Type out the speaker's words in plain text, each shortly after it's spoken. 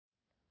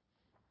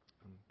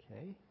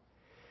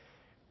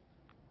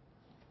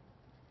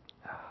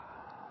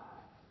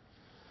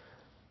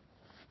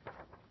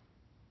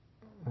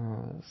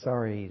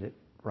Sorry that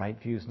right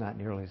view is not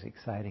nearly as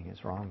exciting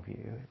as wrong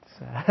view.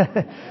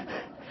 It's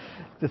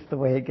just the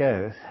way it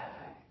goes.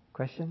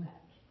 Question?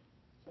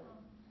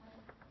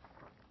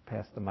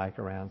 Pass the mic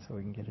around so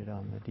we can get it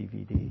on the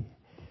DVD.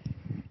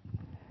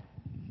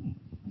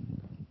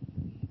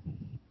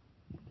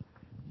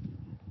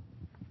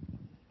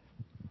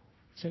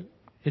 So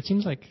it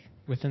seems like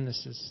within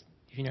this is,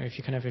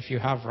 if you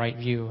have right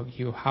view,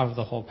 you have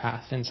the whole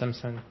path in some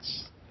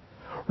sense.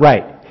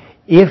 Right.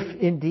 If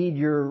indeed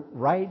your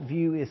right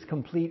view is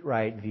complete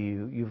right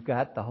view, you've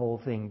got the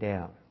whole thing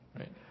down.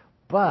 Right.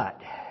 But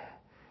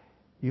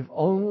you've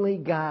only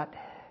got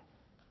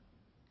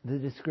the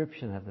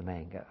description of the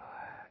mango.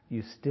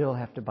 You still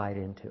have to bite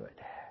into it.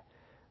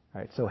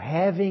 All right. So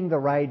having the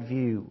right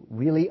view,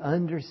 really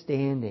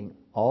understanding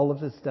all of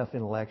this stuff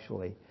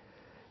intellectually,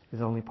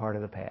 is only part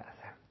of the path.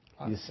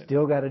 You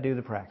still got to do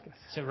the practice.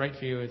 So right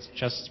view is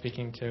just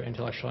speaking to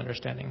intellectual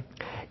understanding.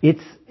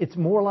 It's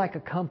more like a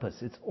compass.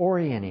 It's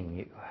orienting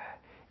you.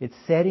 It's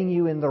setting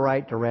you in the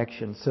right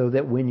direction so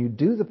that when you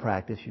do the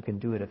practice, you can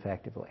do it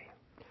effectively.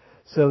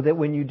 So that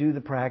when you do the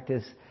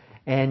practice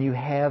and you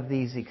have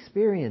these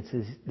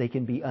experiences, they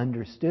can be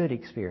understood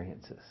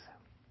experiences.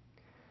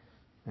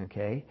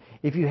 Okay?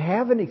 If you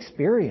have an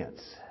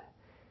experience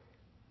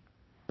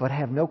but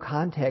have no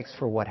context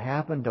for what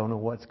happened, don't know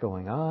what's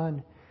going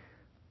on,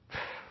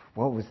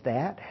 what was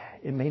that?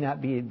 It may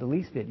not be the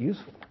least bit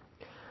useful.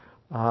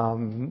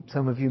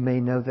 Some of you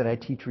may know that I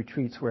teach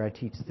retreats where I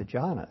teach the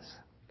jhanas.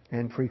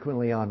 And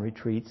frequently on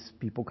retreats,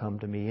 people come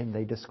to me and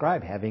they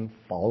describe having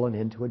fallen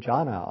into a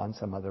jhana on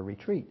some other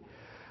retreat.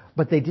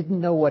 But they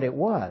didn't know what it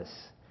was.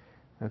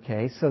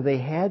 Okay, so they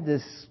had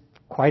this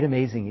quite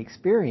amazing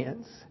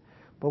experience,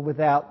 but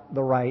without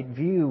the right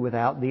view,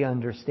 without the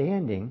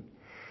understanding,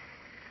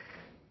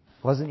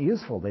 wasn't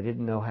useful. They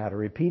didn't know how to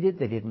repeat it.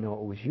 They didn't know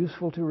it was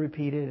useful to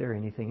repeat it or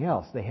anything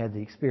else. They had the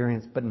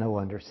experience but no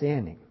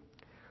understanding.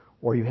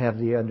 Or you have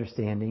the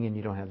understanding and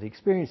you don't have the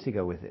experience to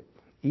go with it.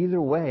 Either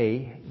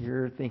way,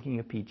 you're thinking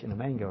a peach and a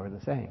mango are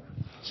the same.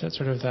 So it's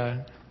sort of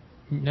the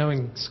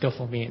knowing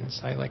skillful means.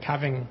 Like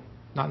having,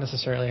 not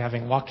necessarily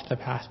having walked the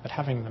path, but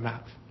having the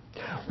map.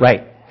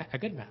 Right. A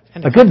good map.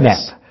 And a good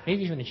compass, map.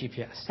 Maybe even a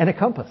GPS. And a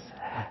compass.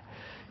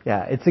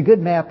 Yeah, it's a good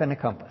map and a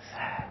compass.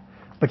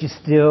 But you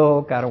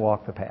still got to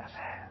walk the path.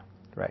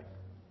 Right.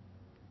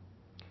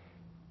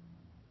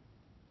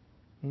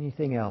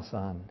 Anything else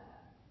on?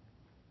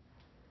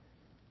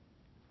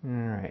 All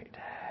right.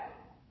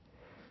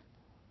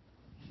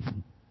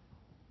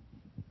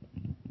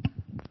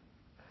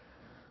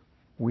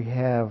 We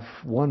have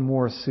one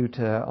more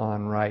sutta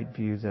on right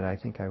view that I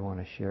think I want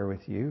to share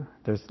with you.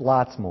 There's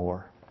lots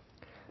more.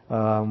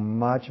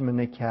 Majjhima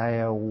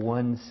Nikaya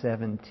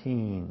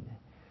 117.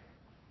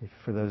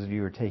 For those of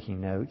you who are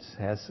taking notes,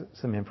 has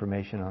some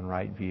information on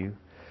right view.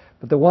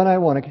 But the one I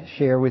want to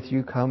share with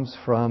you comes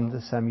from the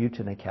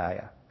Samyutta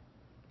Nikaya.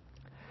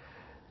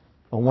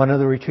 On one of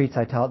the retreats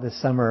I taught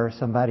this summer,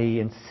 somebody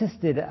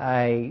insisted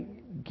I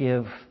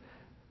give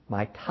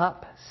my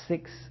top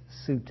 6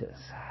 suttas.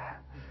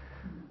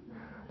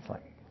 It's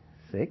like,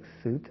 6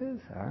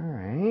 suttas? All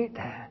right.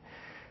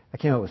 I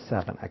came up with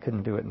 7. I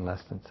couldn't do it in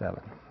less than 7.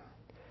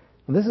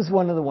 And this is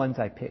one of the ones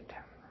I picked.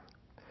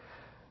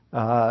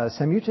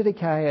 Samyutta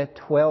Nikaya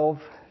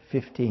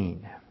 12:15,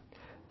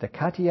 the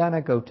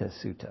Katyayanagotta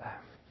Sutta.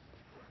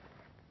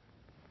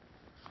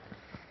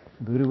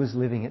 Buddha was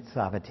living at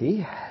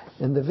Savatthi,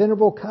 and the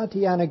Venerable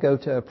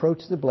Katyayanagotta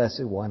approached the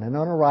Blessed One, and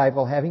on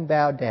arrival, having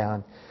bowed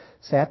down,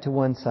 sat to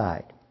one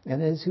side.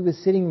 And as he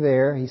was sitting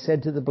there, he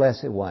said to the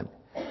Blessed One,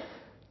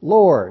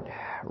 Lord,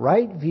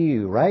 right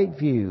view,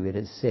 it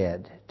is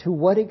said. To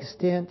what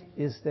extent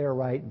is there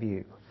right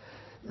view?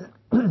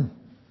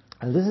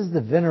 This is the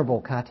Venerable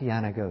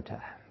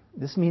Katyayanagotta.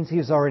 This means he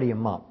was already a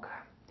monk.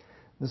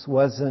 This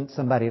wasn't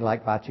somebody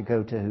like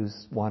Vacchagotta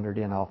who's wandered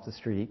in off the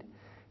street,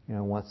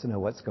 wants to know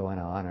what's going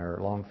on, or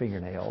long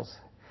fingernails.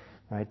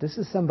 Right? This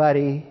is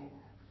somebody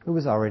who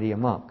was already a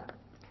monk.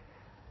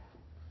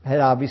 Had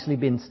obviously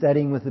been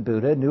studying with the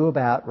Buddha, knew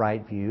about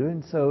right view,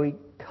 and so he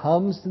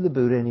comes to the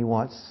Buddha and he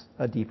wants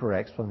a deeper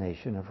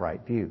explanation of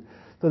right view.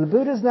 So the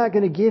Buddha's not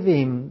going to give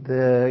him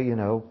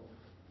the,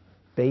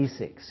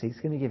 basics. He's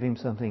going to give him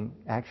something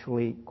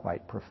actually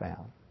quite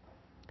profound.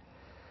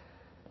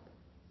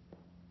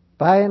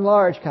 By and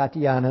large,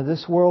 Katyayana,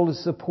 this world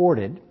is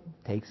supported,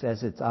 takes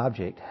as its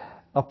object,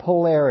 a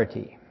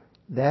polarity,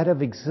 that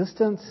of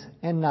existence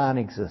and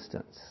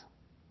non-existence.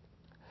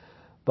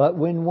 But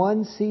when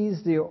one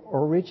sees the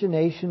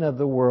origination of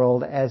the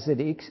world as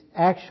it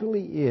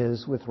actually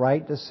is with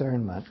right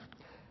discernment,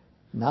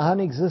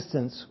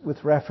 non-existence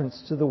with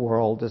reference to the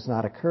world does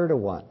not occur to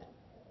one.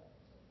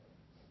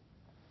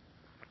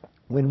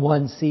 When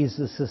one sees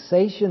the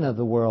cessation of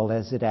the world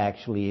as it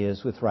actually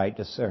is with right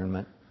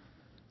discernment,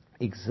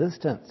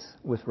 existence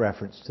with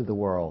reference to the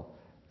world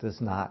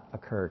does not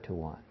occur to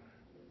one.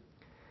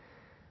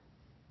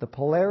 The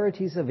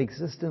polarities of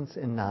existence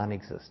and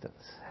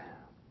non-existence.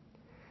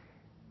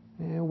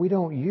 We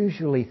don't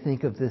usually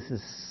think of this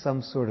as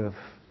some sort of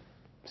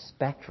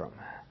spectrum.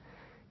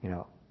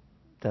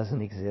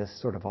 doesn't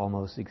exist, sort of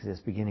almost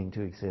exists, beginning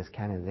to exist,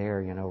 kind of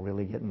there,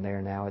 really getting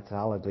there now. It's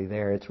solidly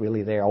there. It's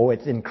really there. Oh,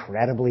 it's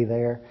incredibly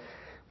there.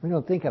 We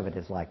don't think of it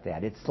as like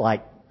that. It's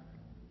like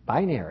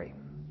binary.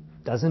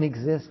 Doesn't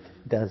exist,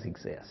 does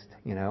exist,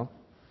 A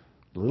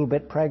little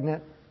bit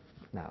pregnant,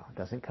 no, it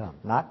doesn't come.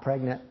 Not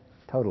pregnant,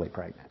 totally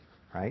pregnant,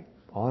 right?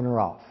 On or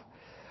off.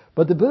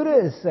 But the Buddha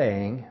is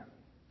saying,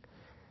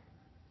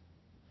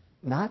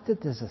 not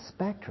that there's a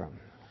spectrum,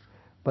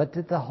 but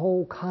that the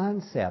whole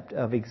concept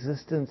of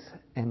existence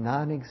and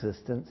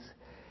non-existence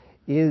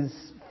is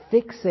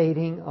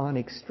fixating on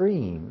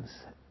extremes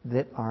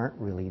that aren't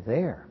really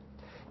there.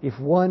 If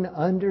one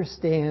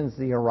understands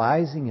the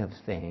arising of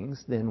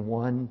things, then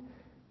one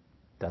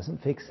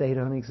doesn't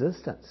fixate on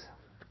existence.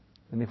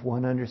 And if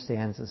one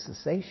understands the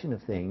cessation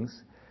of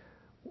things,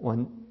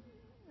 one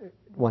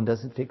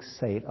doesn't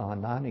fixate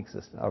on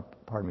non-existence.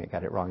 I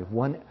got it wrong. If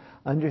one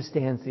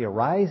understands the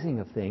arising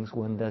of things,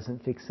 one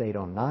doesn't fixate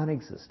on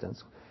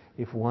non-existence.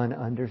 If one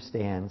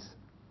understands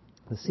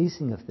the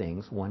ceasing of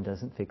things, one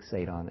doesn't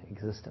fixate on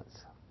existence.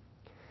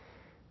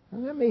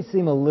 Now, that may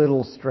seem a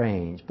little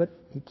strange, but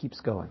he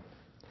keeps going.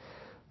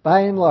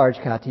 By and large,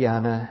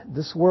 Katyana,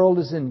 this world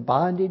is in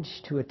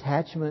bondage to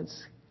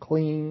attachments,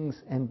 clingings,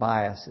 and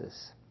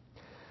biases.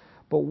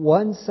 But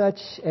one such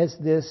as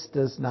this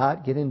does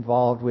not get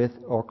involved with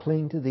or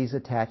cling to these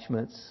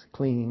attachments,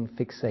 clinging,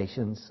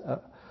 fixations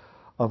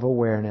of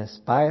awareness,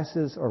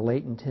 biases, or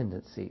latent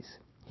tendencies.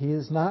 He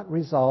is not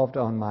resolved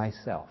on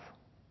myself.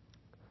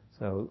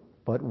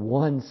 But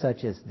one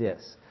such as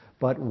this,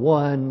 but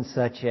one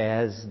such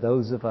as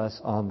those of us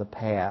on the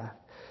path,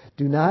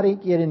 do not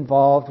get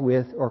involved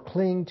with or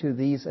cling to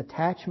these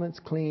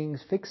attachments,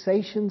 clingings,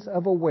 fixations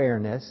of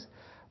awareness,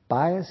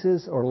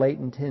 biases, or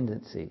latent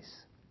tendencies.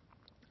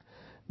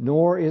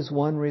 Nor is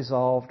one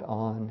resolved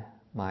on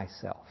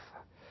myself.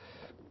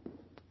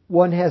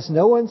 One has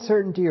no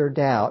uncertainty or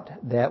doubt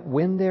that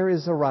when there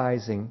is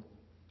arising,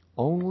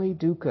 only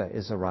dukkha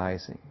is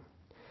arising.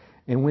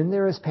 And when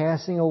there is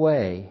passing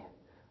away,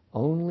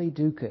 only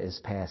dukkha is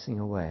passing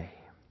away.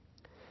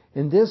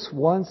 In this,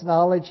 one's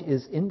knowledge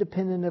is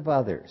independent of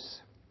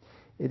others.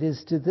 It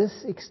is to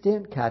this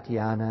extent,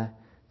 Katyana,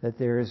 that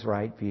there is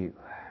right view.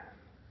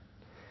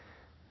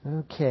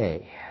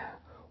 Okay.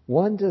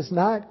 One does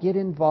not get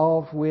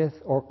involved with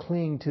or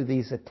cling to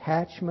these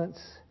attachments,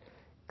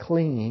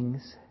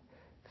 clingings,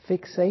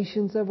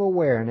 fixations of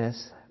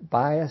awareness,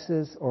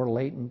 biases, or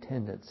latent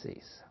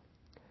tendencies.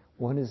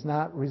 One is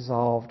not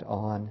resolved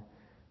on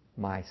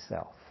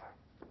myself.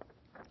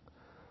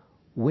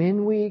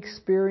 When we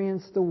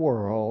experience the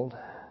world,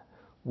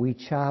 we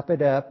chop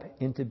it up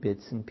into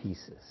bits and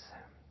pieces.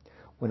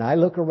 When I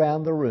look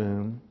around the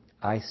room,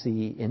 I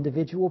see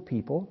individual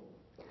people,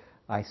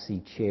 I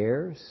see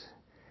chairs,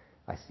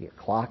 I see a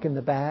clock in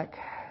the back,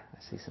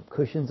 I see some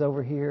cushions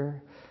over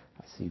here,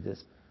 I see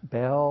this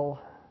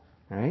bell,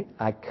 right?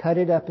 I cut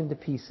it up into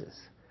pieces,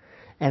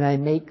 and I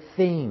make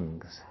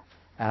things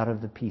out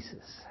of the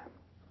pieces.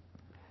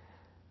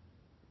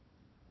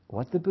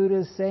 What the Buddha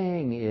is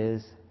saying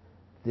is,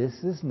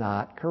 this is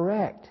not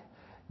correct.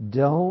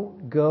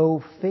 Don't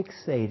go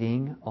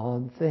fixating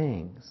on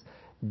things.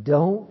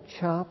 Don't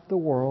chop the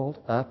world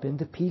up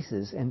into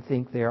pieces and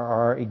think there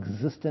are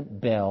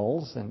existent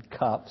bells and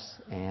cups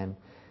and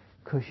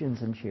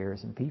cushions and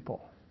chairs and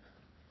people.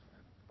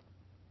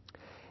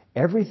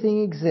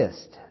 Everything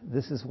exists.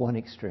 This is one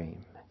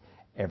extreme.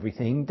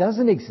 Everything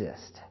doesn't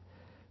exist.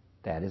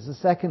 That is the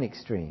second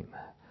extreme.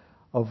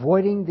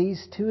 Avoiding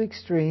these two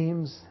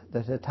extremes, the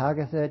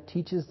Tathagata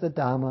teaches the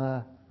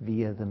Dhamma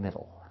via the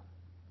middle.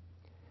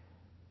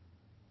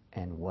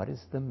 And what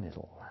is the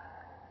middle?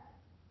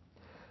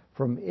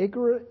 From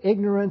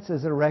ignorance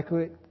as a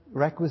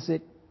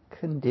requisite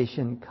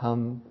condition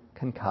come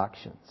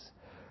concoctions.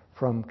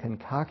 From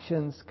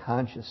concoctions,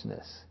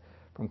 consciousness.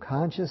 From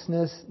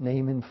consciousness,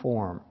 name and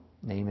form.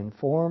 Name and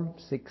form,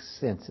 six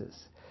senses.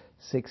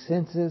 Six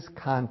senses,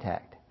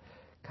 contact.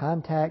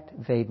 Contact,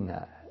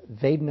 Vedana.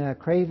 Vedana,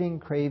 craving,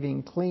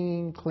 craving,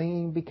 clinging,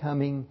 clinging,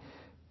 becoming,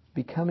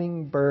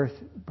 becoming, birth,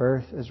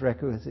 birth as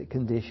requisite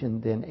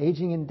condition, then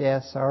aging and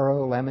death,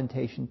 sorrow,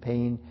 lamentation,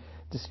 pain,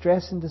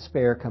 distress and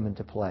despair come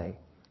into play.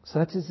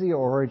 Such is the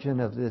origin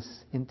of this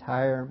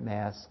entire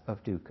mass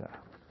of dukkha.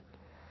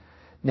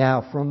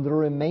 Now, from the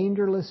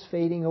remainderless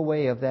fading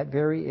away of that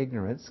very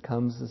ignorance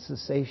comes the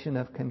cessation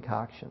of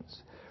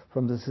concoctions.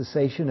 From the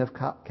cessation of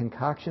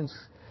concoctions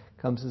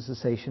comes the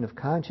cessation of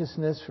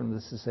consciousness. From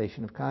the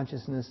cessation of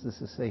consciousness, the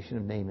cessation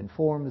of name and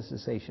form. The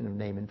cessation of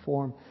name and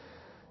form,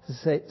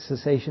 the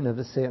cessation of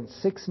the sense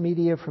six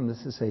media. From the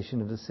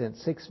cessation of the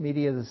sense six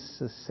media, the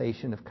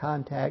cessation of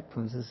contact.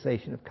 From the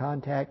cessation of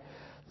contact,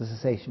 the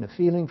cessation of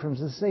feeling. From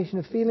the cessation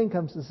of feeling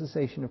comes the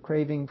cessation of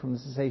craving. From the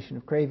cessation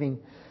of craving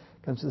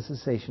comes the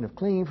cessation of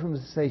clinging. From the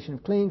cessation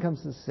of clinging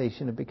comes the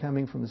cessation of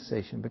becoming. From the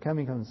cessation of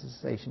becoming comes the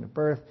cessation of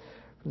birth.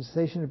 From the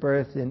cessation of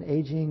birth, then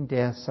aging,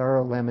 death,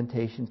 sorrow,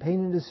 lamentation,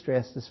 pain and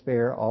distress,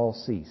 despair, all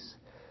cease.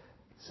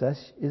 Such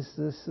is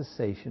the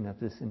cessation of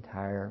this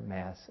entire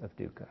mass of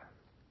dukkha.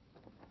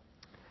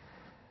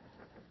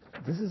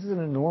 This is an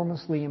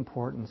enormously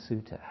important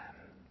sutta.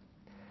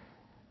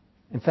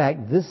 In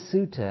fact, this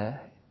sutta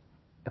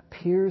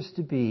appears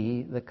to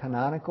be the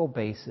canonical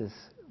basis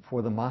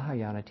for the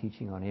Mahayana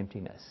teaching on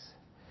emptiness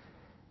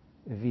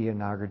via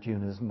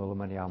Nagarjuna's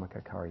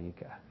Mulamadhyamaka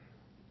Karika,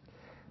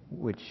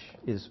 which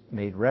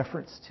makes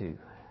reference to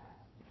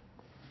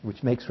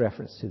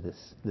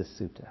this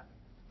sutta.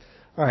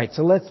 All right,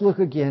 so let's look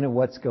again at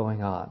what's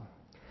going on.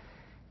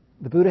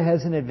 The Buddha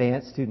has an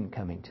advanced student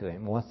coming to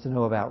him, wants to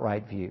know about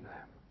right view.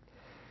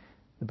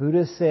 The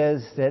Buddha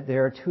says that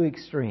there are two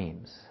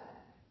extremes: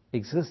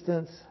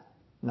 existence,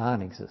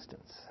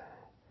 non-existence.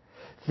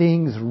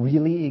 Things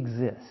really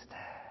exist,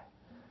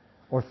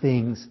 or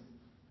things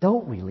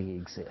don't really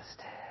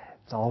exist.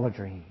 It's all a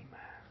dream.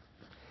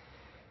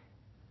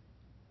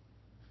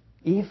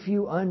 If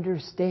you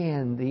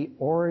understand the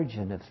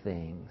origin of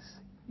things,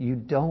 you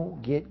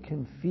don't get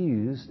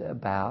confused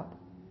about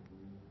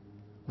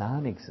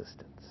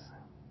non-existence.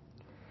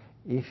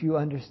 If you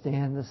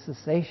understand the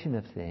cessation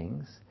of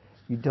things,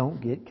 you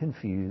don't get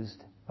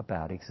confused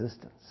about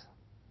existence.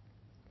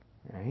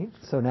 Right?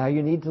 So now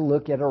you need to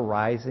look at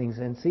arisings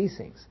and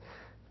ceasings.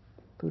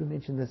 Buddha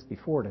mentioned this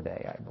before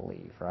today, I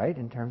believe, right?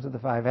 In terms of the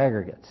five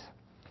aggregates.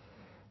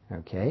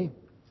 Okay?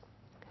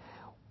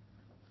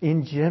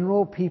 In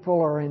general,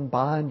 people are in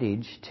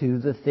bondage to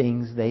the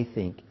things they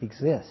think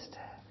exist.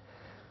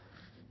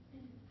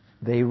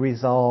 They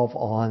resolve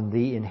on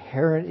the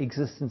inherent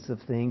existence of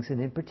things, and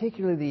in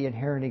particular the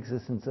inherent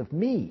existence of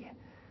me,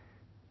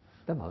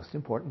 the most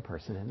important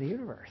person in the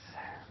universe.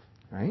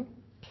 Right?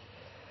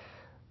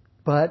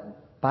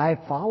 But by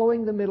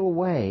following the middle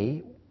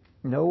way,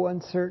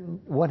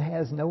 one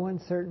has no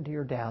uncertainty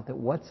or doubt that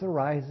what's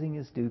arising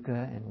is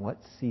dukkha and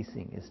what's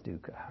ceasing is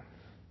dukkha.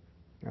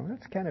 Now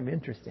that's kind of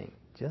interesting.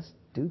 Just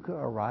dukkha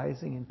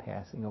arising and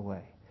passing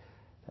away.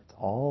 That's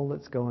all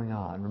that's going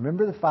on.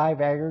 Remember, the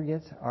five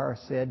aggregates are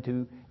said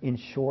to, in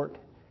short,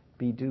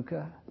 be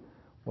dukkha.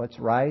 What's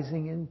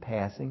rising and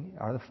passing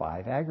are the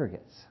five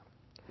aggregates.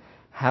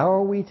 How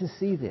are we to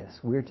see this?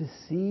 We're to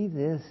see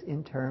this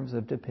in terms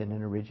of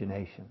dependent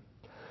origination.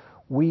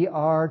 We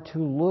are to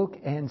look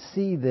and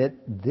see that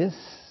this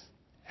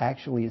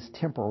actually is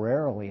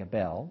temporarily a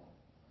bell,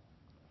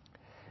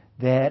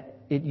 that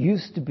it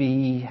used to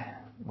be,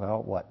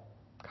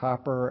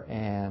 copper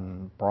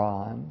and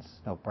bronze,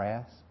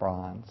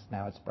 bronze,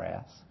 now it's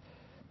brass.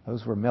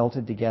 Those were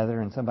melted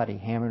together and somebody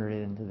hammered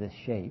it into this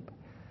shape.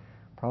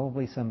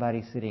 Probably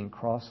somebody sitting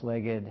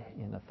cross-legged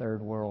in a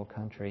third world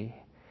country,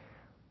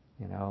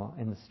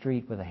 in the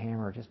street with a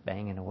hammer just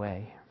banging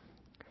away.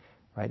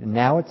 Right? And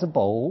now it's a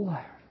bowl.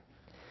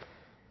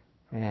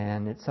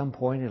 And at some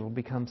point it'll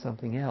become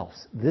something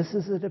else. This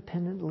is a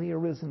dependently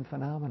arisen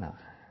phenomena.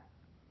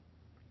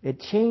 It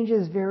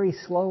changes very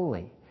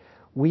slowly.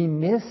 We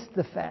miss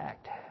the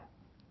fact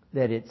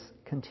that it's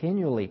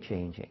continually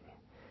changing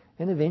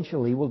and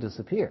eventually will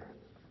disappear.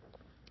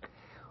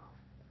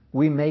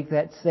 We make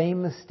that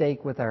same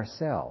mistake with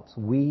ourselves.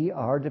 We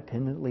are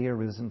dependently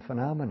arisen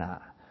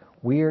phenomena.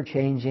 We are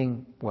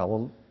changing,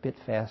 a bit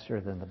faster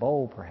than the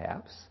bowl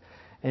perhaps,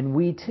 and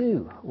we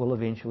too will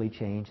eventually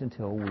change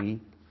until we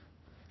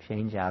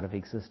change out of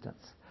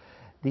existence.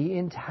 The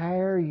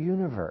entire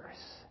universe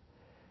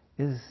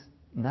is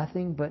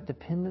nothing but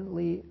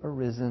dependently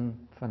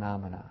arisen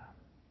phenomena.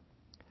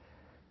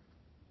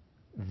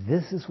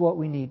 This is what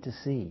we need to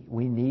see.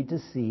 We need to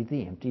see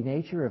the empty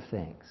nature of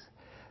things.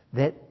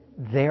 That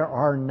there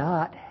are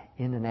not,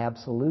 in an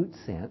absolute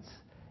sense,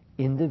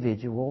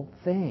 individual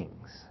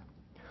things.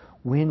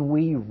 When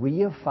we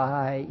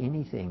reify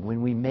anything,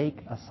 when we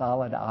make a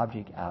solid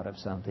object out of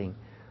something,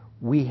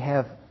 we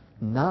have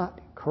not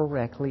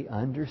correctly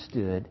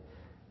understood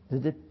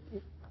the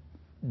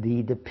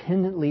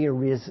dependently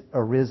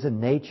arisen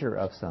nature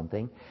of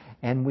something,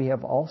 and we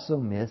have also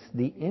missed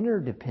the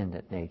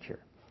interdependent nature.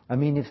 I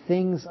mean, if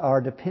things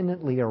are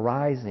dependently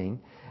arising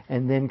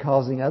and then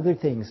causing other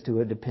things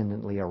to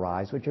dependently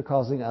arise, which are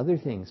causing other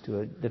things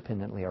to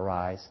dependently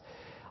arise,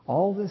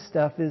 all this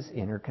stuff is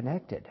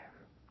interconnected.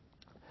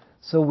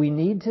 So we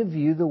need to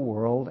view the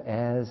world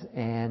as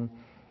an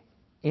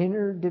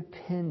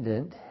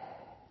interdependent,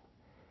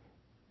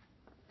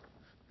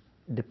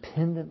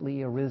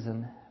 dependently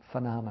arisen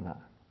phenomena.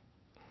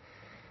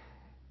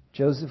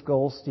 Joseph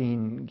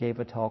Goldstein gave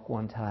a talk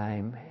one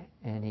time,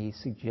 and he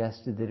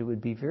suggested that it would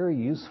be very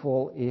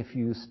useful if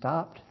you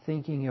stopped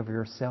thinking of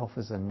yourself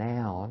as a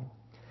noun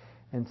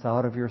and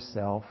thought of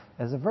yourself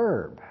as a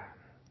verb,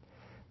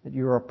 that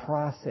you're a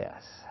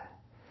process.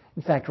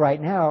 In fact,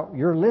 right now,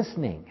 you're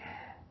listening,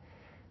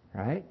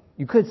 right?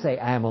 You could say,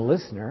 I am a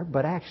listener,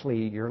 but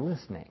actually you're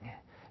listening.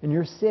 And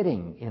you're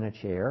sitting in a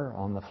chair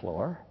on the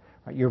floor.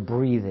 Right? You're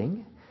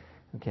breathing.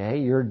 Okay,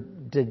 your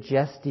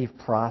digestive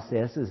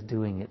process is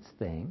doing its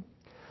thing.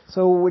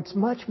 So it's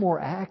much more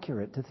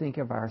accurate to think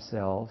of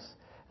ourselves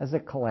as a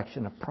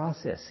collection of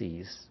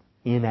processes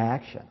in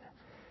action.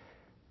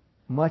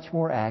 Much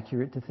more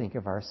accurate to think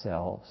of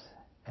ourselves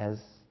as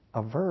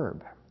a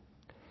verb.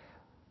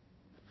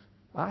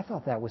 I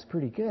thought that was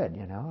pretty good,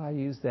 I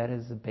used that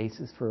as a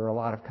basis for a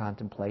lot of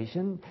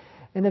contemplation.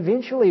 and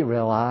eventually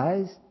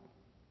realized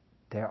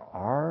there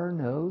are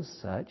no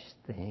such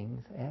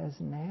things as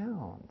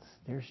nouns.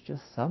 There's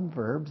just some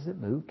verbs that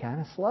move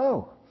kind of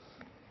slow,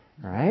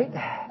 right?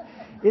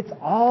 It's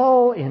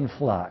all in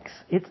flux.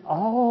 It's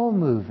all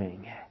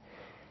moving.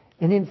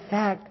 And in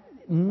fact,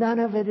 none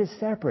of it is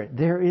separate.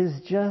 There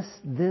is just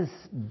this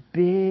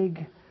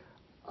big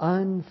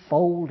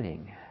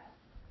unfolding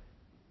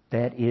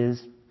that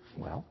is,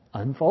 well,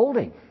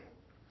 unfolding.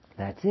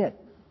 That's it.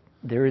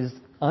 There is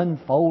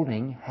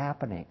unfolding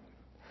happening.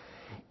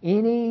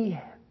 Any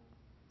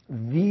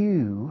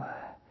view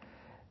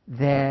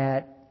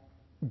that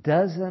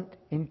doesn't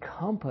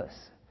encompass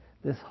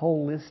this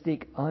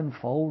holistic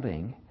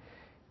unfolding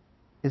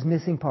is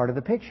missing part of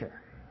the picture,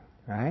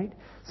 right?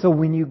 So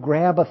when you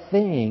grab a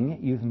thing,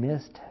 you've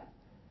missed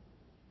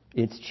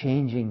its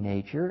changing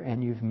nature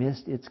and you've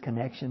missed its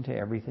connection to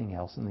everything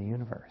else in the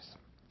universe.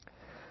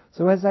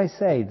 So as I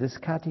say, this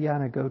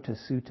Katyayanagotta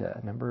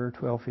Sutta, number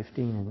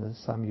 1215 in the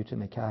Samyutta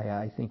Nikaya,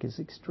 I think is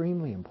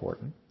extremely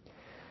important.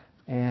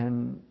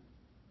 And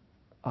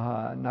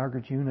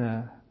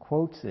Nagarjuna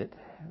quotes it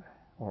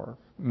or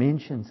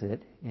mentions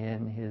it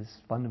in his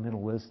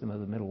Fundamental Wisdom of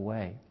the Middle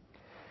Way.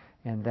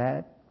 And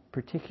that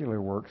particular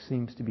work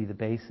seems to be the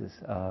basis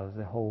of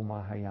the whole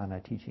Mahayana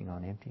teaching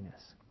on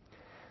emptiness.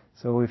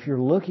 So if you're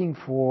looking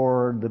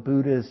for the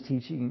Buddha's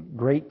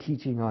great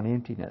teaching on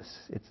emptiness,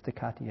 it's the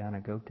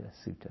Katyayanagotta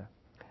Sutta.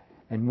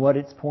 And what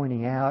it's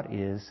pointing out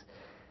is,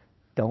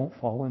 don't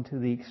fall into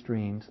the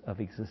extremes of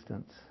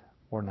existence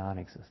or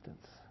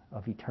non-existence,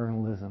 of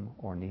eternalism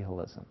or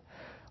nihilism.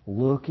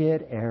 Look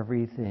at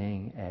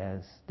everything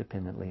as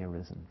dependently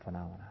arisen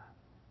phenomena.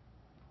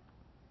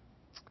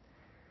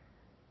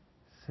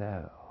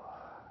 So,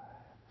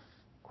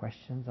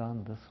 questions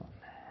on this one?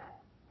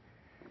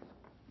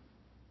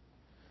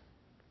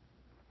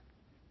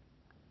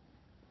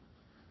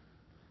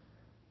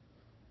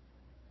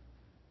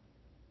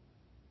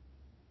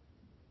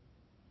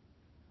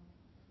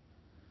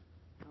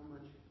 How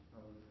much of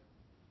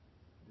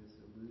this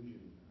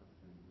illusion of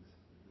things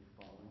that we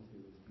fall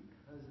into is because of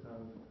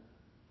the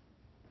relative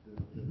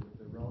differences in the way we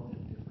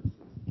perceive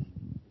time?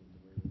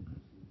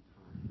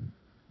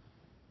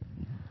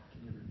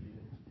 Can you repeat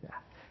it? Yeah.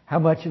 How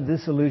much of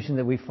this illusion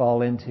that we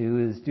fall into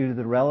is due to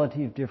the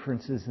relative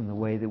differences in the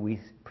way that we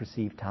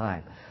perceive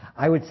time?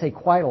 I would say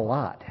quite a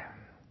lot.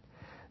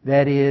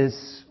 That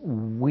is,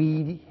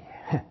 one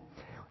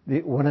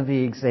of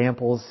the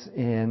examples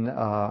in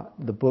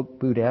the book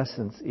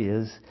Buddhessence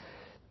is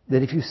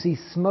that if you see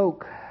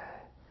smoke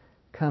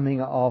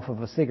coming off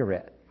of a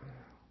cigarette,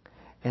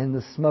 and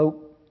the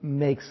smoke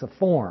makes a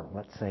form,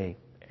 let's say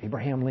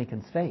Abraham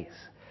Lincoln's face,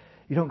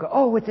 you don't go,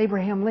 oh, it's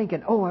Abraham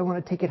Lincoln. Oh, I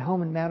want to take it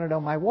home and mount it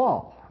on my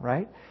wall,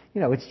 right? You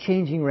know, it's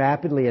changing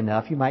rapidly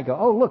enough. You might go,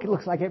 oh, look, it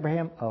looks like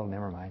Abraham. Oh,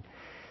 never mind,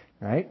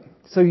 right?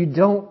 So you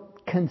don't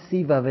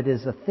conceive of it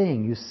as a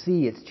thing. You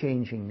see its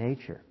changing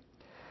nature.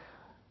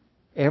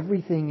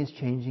 Everything is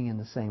changing in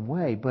the same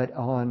way, but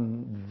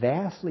on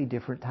vastly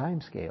different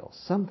timescales.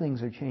 Some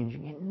things are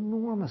changing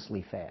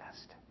enormously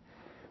fast,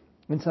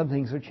 and some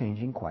things are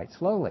changing quite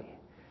slowly.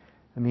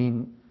 I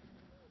mean,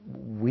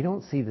 we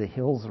don't see the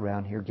hills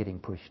around here getting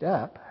pushed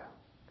up.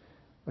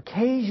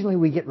 Occasionally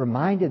we get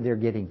reminded they're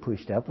getting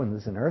pushed up when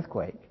there's an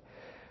earthquake,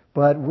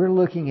 but we're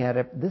looking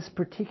at this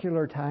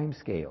particular time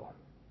scale,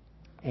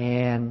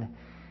 and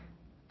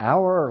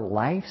our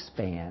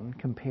lifespan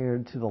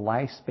compared to the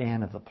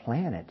lifespan of the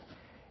planet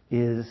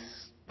is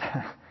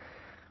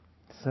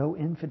so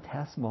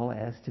infinitesimal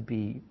as to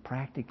be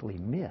practically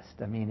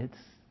missed. I mean,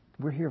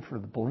 we're here for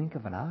the blink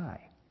of an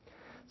eye.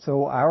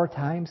 So our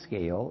time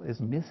scale is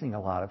missing a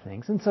lot of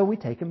things, and so we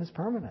take them as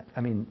permanent.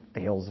 I mean,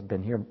 the hills have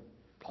been here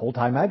the whole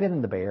time I've been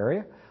in the Bay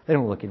Area. They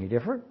don't look any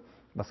different.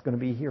 It's going to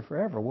be here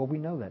forever. Well, we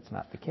know that's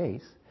not the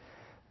case.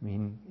 I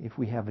mean, if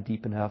we have a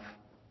deep enough,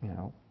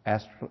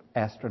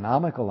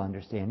 astronomical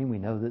understanding, we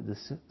know that the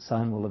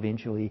sun will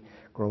eventually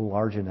grow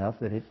large enough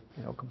that it,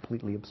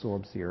 completely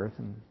absorbs the Earth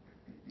and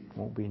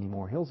won't be any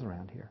more hills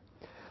around here.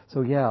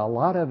 So yeah, a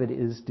lot of it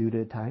is due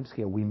to time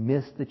scale. We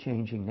miss the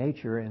changing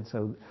nature, and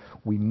so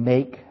we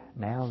make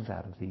nouns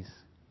out of these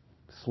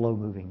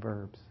slow-moving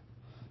verbs.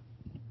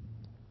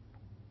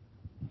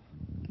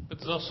 But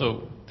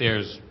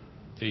there's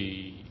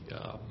the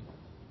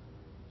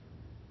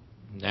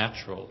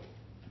natural,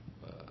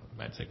 you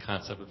might say,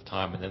 concept of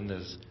time, and then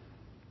there's,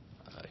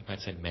 you might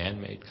say,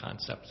 man-made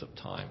concepts of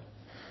time.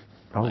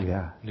 Oh, like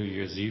yeah. New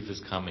Year's Eve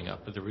is coming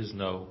up, but there is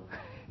no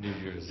New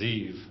Year's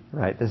Eve.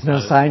 Right. There's no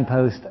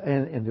signpost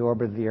in the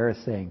orbit of the Earth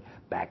saying,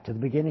 back to the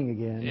beginning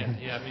again.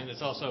 Yeah. I mean, there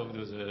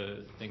was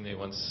a thing they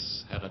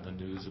once had on the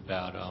news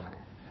about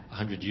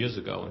 100 years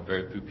ago, and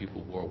very few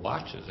people wore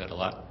watches. They had a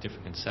lot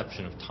different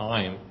conception of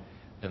time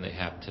than they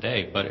have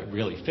today, but it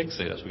really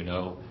fixated us. We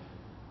know,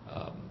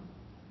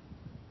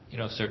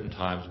 certain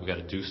times we got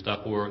to do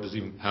stuff, or there's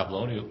even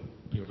Pavlovian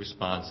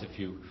response. If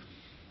you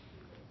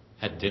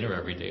had dinner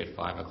every day at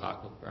 5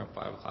 o'clock, around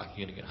 5 o'clock,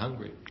 you're going to get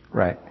hungry.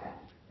 Right.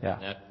 Yeah.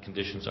 And that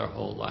conditions our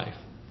whole life.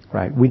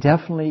 Right. We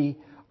definitely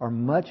are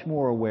much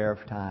more aware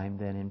of time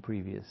than in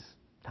previous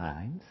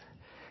times.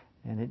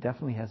 And it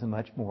definitely has a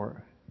much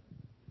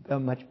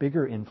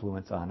bigger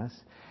influence on us.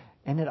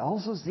 And it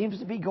also seems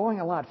to be going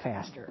a lot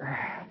faster.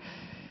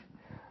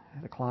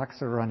 The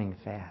clocks are running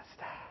fast.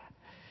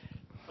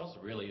 It also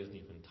really isn't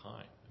even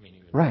time. I mean,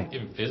 Right.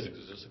 Even physics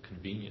is just a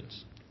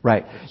convenience.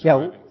 Right. for Yeah.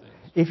 describing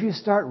things. If you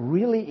start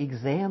really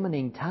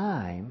examining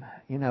time,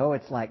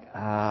 it's like,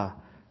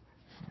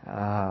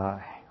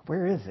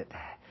 where is it?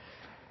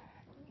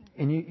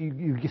 And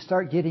you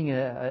start getting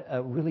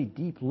a really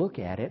deep look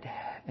at it,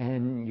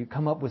 and you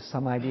come up with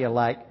some idea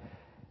like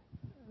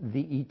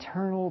the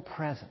eternal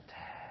present.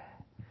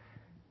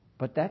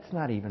 But that's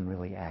not even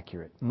really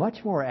accurate.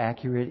 Much more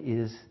accurate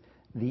is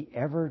the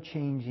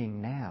ever-changing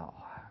now.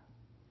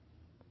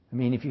 I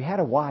mean, if you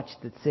had a watch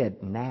that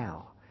said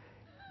now,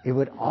 it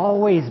would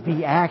always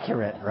be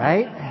accurate,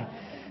 right?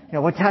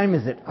 What time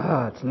is it?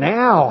 Oh, it's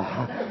now,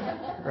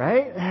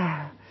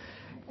 right?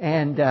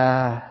 And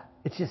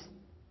it's just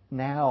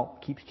now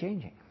keeps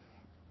changing,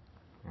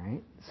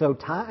 right? So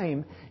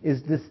time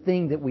is this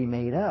thing that we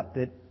made up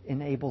that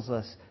enables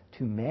us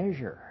to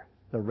measure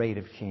the rate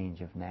of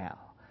change of now.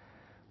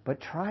 But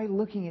try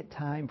looking at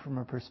time from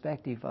a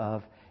perspective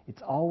of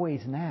it's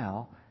always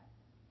now,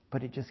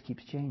 but it just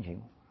keeps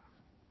changing.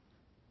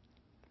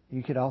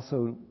 You could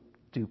also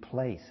do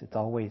place. It's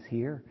always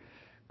here,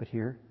 but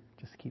here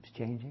just keeps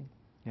changing.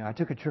 I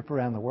took a trip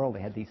around the world.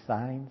 They had these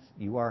signs,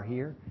 "You are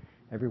here."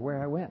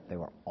 Everywhere I went, they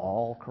were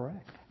all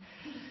correct.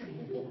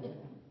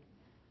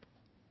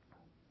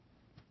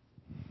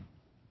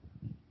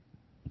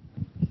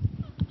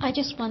 I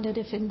just wondered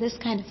if in this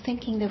kind of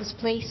thinking there was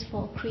place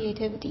for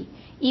creativity,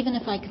 even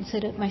if I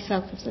considered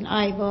myself as an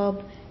I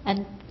verb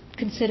and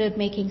considered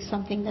making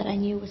something that I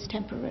knew was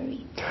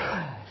temporary.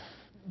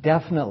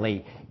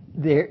 Definitely.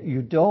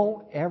 You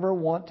don't ever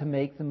want to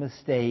make the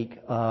mistake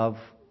of,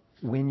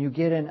 when you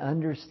get an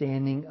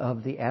understanding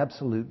of the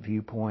absolute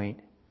viewpoint,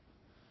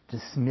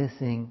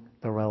 dismissing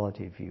the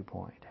relative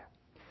viewpoint.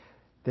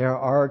 There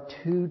are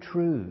two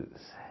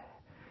truths,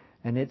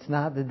 and it's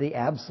not that the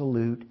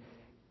absolute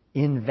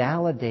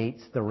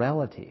invalidates the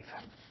relative.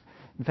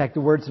 In fact,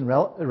 the words in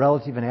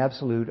relative and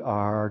absolute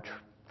are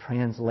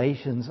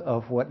translations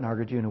of what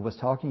Nagarjuna was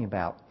talking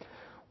about.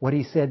 What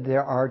he said,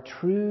 there are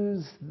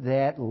truths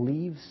that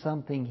leave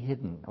something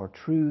hidden, or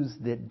truths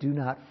that do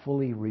not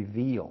fully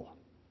reveal.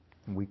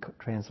 And we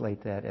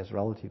translate that as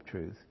relative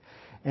truth.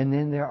 And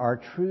then there are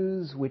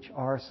truths which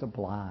are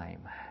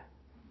sublime.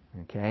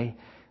 Okay?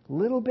 A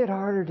little bit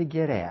harder to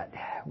get at.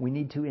 We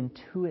need to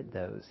intuit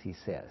those, he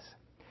says.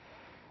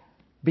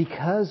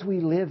 Because we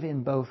live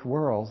in both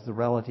worlds, the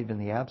relative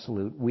and the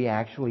absolute, we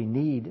actually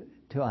need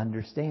to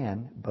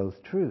understand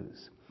both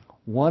truths.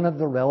 One of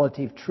the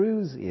relative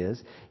truths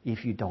is,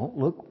 if you don't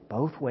look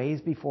both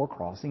ways before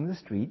crossing the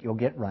street, you'll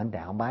get run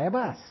down by a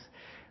bus.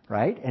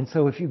 Right? And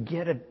so if you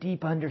get a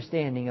deep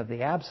understanding of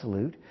the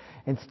absolute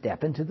and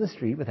step into the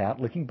street without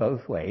looking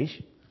both ways,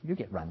 you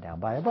get run down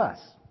by a bus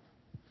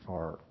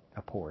or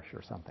a Porsche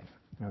or something.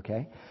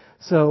 Okay?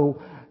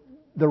 So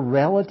the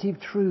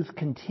relative truth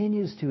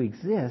continues to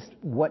exist.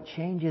 What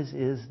changes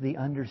is the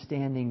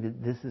understanding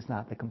that this is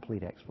not the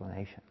complete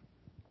explanation.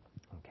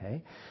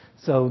 Okay?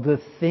 So the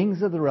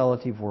things of the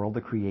relative world,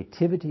 the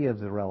creativity of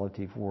the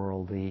relative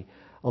world, the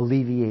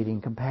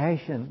alleviating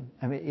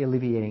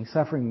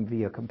suffering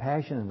via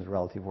compassion in the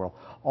relative world,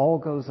 all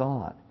goes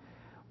on,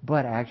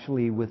 but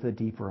actually with a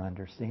deeper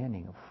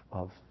understanding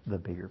of the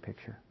bigger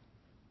picture.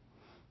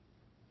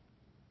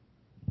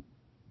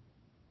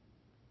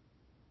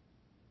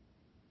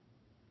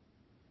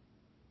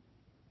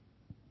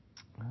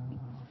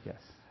 Yes.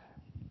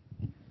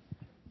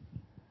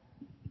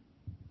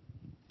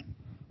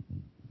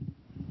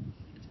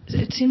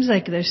 It seems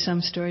like there's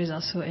some stories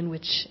also in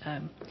which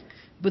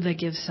Buddha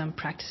gives some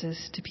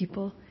practices to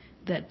people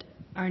that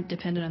aren't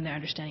dependent on their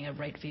understanding of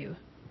right view.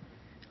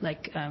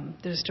 Like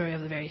there's a story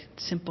of a very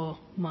simple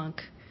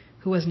monk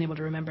who wasn't able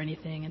to remember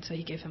anything, and so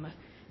he gave him a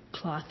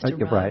cloth to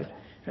rub. Right.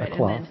 Right, A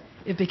cloth. and then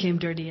it became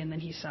dirty, and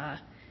then he saw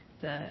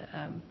the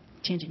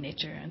changing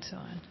nature and so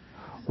on.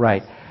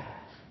 Right.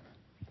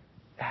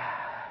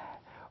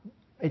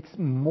 It's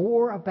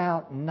more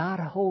about not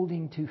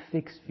holding to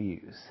fixed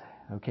views.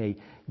 Okay?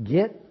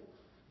 Get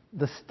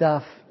the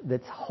stuff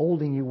that's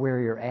holding you where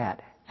you're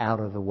at out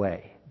of the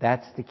way.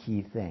 That's the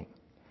key thing.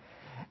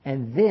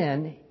 And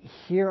then,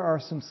 here are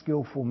some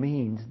skillful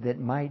means that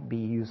might be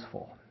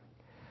useful.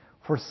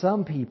 For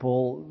some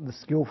people, the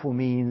skillful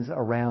means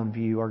around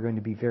view are going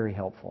to be very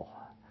helpful.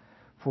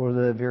 For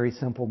the very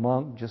simple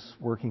monk just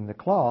working the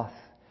cloth,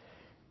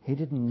 he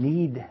didn't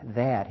need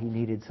that. He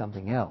needed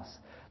something else.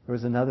 There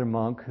was another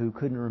monk who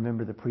couldn't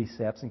remember the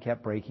precepts and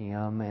kept breaking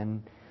them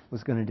and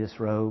was going to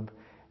disrobe.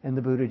 And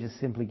the Buddha just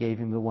simply gave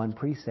him the one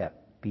precept: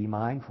 be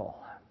mindful.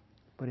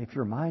 But if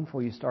you're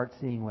mindful, you start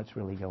seeing what's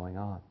really going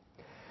on.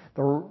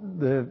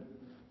 The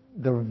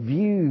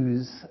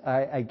views,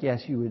 I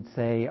guess you would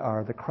say,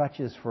 are the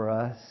crutches for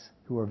us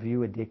who are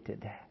view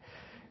addicted.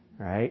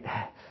 Right?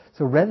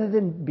 So rather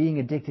than being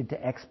addicted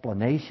to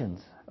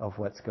explanations of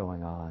what's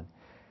going on,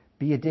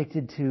 be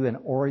addicted to an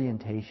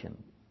orientation.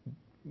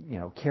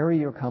 Carry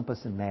your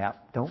compass and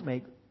map. Don't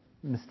make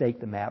mistake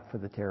the map for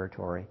the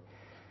territory,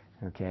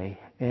 okay,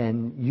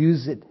 and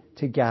use it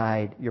to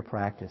guide your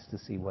practice to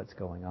see what's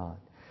going on.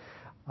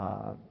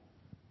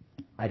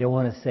 I don't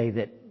want to say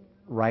that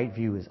right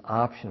view is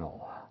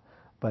optional,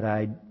 but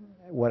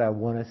what I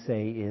want to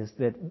say is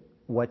that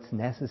what's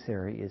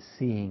necessary is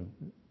seeing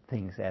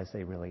things as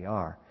they really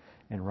are,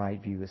 and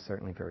right view is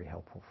certainly very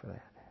helpful for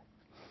that.